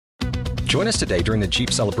Join us today during the Jeep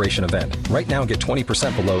Celebration event. Right now, get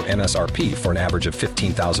 20% below MSRP for an average of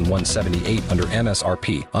 $15,178 under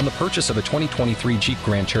MSRP on the purchase of a 2023 Jeep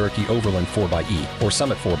Grand Cherokee Overland 4xE or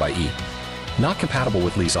Summit 4xE. Not compatible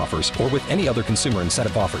with lease offers or with any other consumer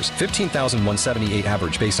incentive offers. $15,178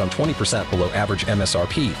 average based on 20% below average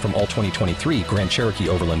MSRP from all 2023 Grand Cherokee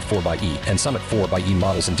Overland 4xE and Summit 4xE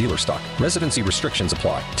models in dealer stock. Residency restrictions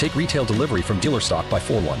apply. Take retail delivery from dealer stock by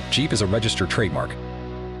 4/1. Jeep is a registered trademark.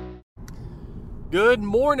 Good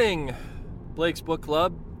morning, Blake's Book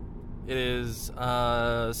Club. It is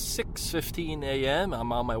 6:15 a.m.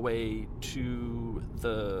 I'm on my way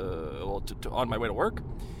on my way to work,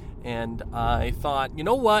 and I thought, you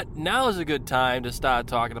know what? Now is a good time to start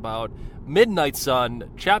talking about Midnight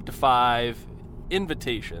Sun, Chapter 5,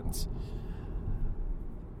 Invitations.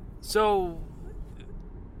 So,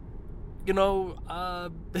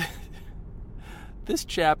 this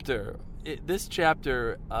chapter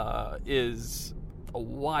is a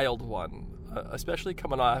wild one, especially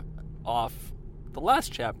coming off the last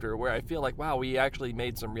chapter, where I feel like, wow, we actually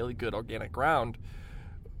made some really good organic ground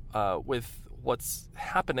with what's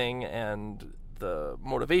happening and the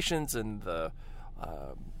motivations and the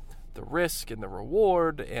risk and the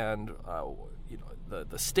reward and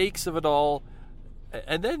the stakes of it all.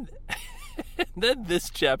 And then and then this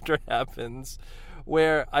chapter happens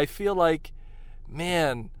where I feel like,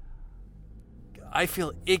 man, I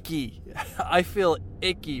feel icky. I feel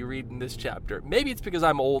icky reading this chapter. Maybe it's because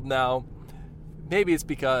I'm old now. Maybe it's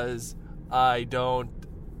because I don't...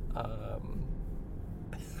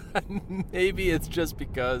 maybe it's just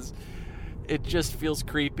because it just feels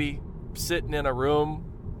creepy sitting in a room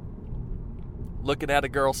looking at a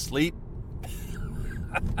girl sleep.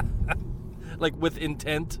 Like with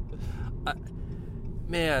intent.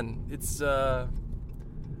 Man, it's...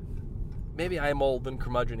 maybe I'm old and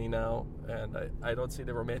curmudgeon-y now, and I don't see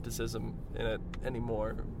the romanticism in it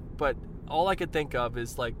anymore. But all I could think of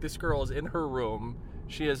is, like, this girl is in her room.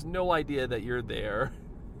 She has no idea that you're there.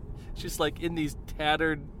 She's, like, in these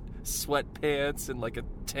tattered sweatpants and, like, a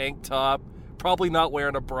tank top. Probably not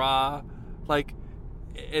wearing a bra. Like,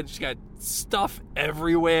 and she's got stuff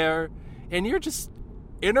everywhere. And you're just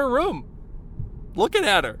in her room looking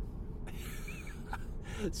at her.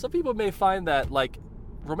 Some people may find that, like,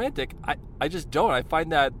 romantic. I just don't. I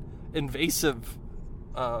find that invasive.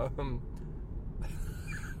 Oh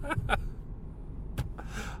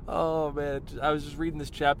man, I was just reading this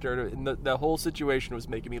chapter and the whole situation was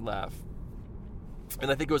making me laugh, and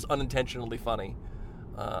I think it was unintentionally funny,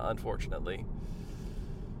 unfortunately.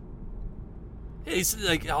 He's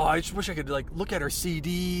like, oh, I just wish I could, like, look at her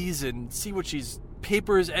CDs and see what she's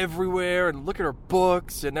papers everywhere and look at her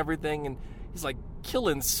books and everything. And he's like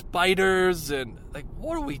killing spiders and, like,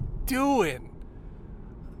 what are we doing?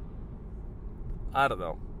 I don't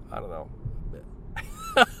know.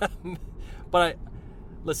 But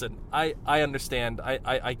I understand.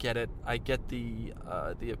 I get it. I get the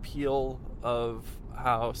appeal of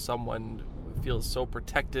how someone feels so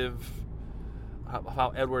protective,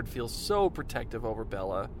 how Edward feels so protective over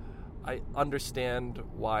Bella. I understand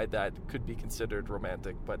why that could be considered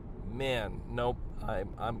romantic, but man, nope. I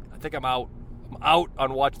think I'm out. I'm out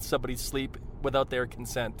on watching somebody sleep without their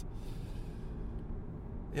consent.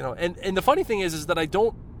 And the funny thing is that I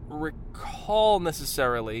don't recall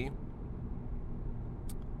necessarily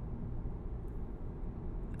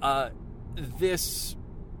this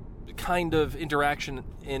kind of interaction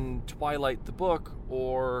in Twilight the book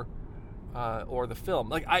or the film.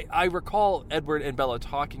 Like, I recall Edward and Bella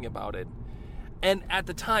talking about it, and at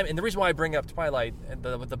the time, and the reason why I bring up Twilight and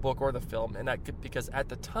with the book or the film, and because at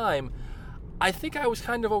the time, I think I was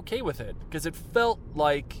kind of okay with it, because it felt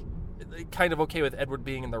like kind of okay with Edward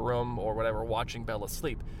being in the room or whatever, watching Bella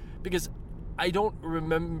sleep, because I don't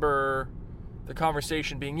remember the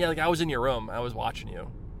conversation being, yeah, like, I was in your room, I was watching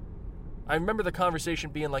you. I remember the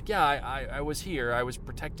conversation being like, yeah, I was here, I was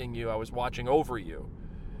protecting you, I was watching over you.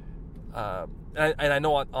 And I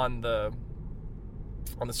know on the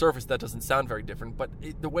surface that doesn't sound very different, but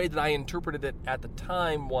the way that I interpreted it at the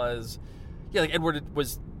time was, yeah, like, Edward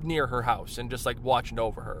was near her house and just, like, watching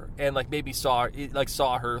over her, and, like, maybe saw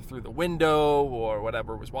her through the window or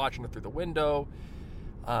whatever, was watching her through the window.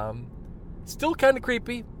 Still kind of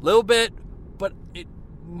creepy, a little bit, but it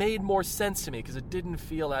made more sense to me because it didn't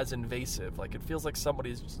feel as invasive. Like, it feels like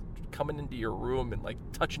somebody's just coming into your room and, like,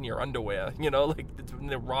 touching your underwear, like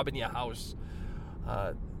they're robbing your house.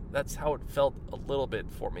 That's how it felt a little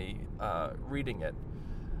bit for me reading it.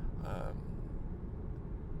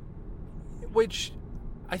 Which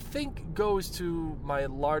I think goes to my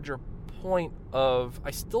larger point of,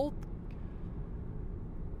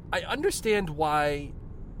 I understand why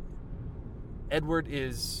Edward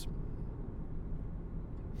is,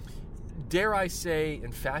 dare I say,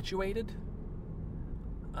 infatuated?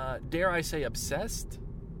 Dare I say obsessed?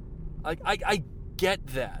 I get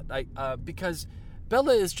that. Because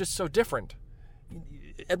Bella is just so different.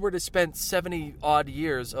 Edward has spent 70-odd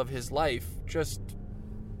years of his life just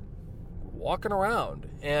walking around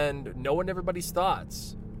and knowing everybody's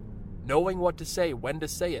thoughts, knowing what to say, when to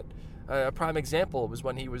say it. A prime example was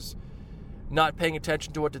when he was not paying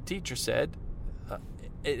attention to what the teacher said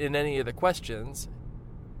in any of the questions,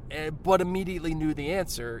 but immediately knew the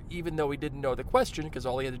answer, even though he didn't know the question, because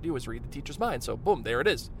all he had to do was read the teacher's mind. So, boom, there it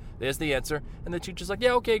is. There's the answer. And the teacher's like,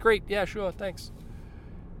 yeah, okay, great. Yeah, sure, thanks.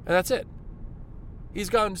 And that's it. He's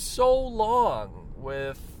gone so long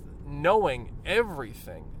with knowing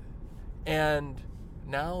everything. And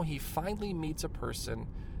now he finally meets a person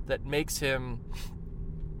that makes him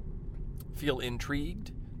feel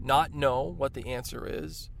intrigued, not know what the answer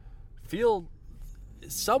is, feel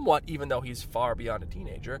somewhat, even though he's far beyond a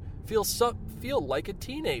teenager, feel like a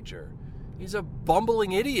teenager. He's a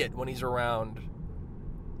bumbling idiot when he's around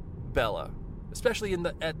Bella, especially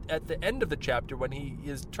at the end of the chapter when he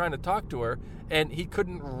is trying to talk to her and he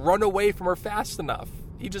couldn't run away from her fast enough.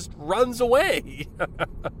 He just runs away.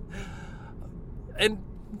 And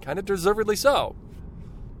kind of deservedly so.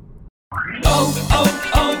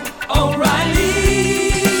 O'Reilly!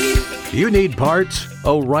 You need parts?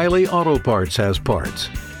 O'Reilly Auto Parts has parts.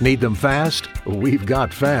 Need them fast? We've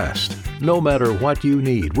got fast. No matter what you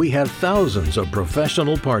need, we have thousands of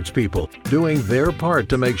professional parts people doing their part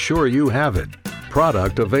to make sure you have it.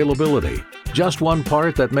 Product availability. Just one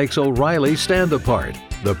part that makes O'Reilly stand apart.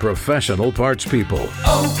 The professional parts people.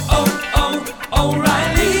 O'Reilly!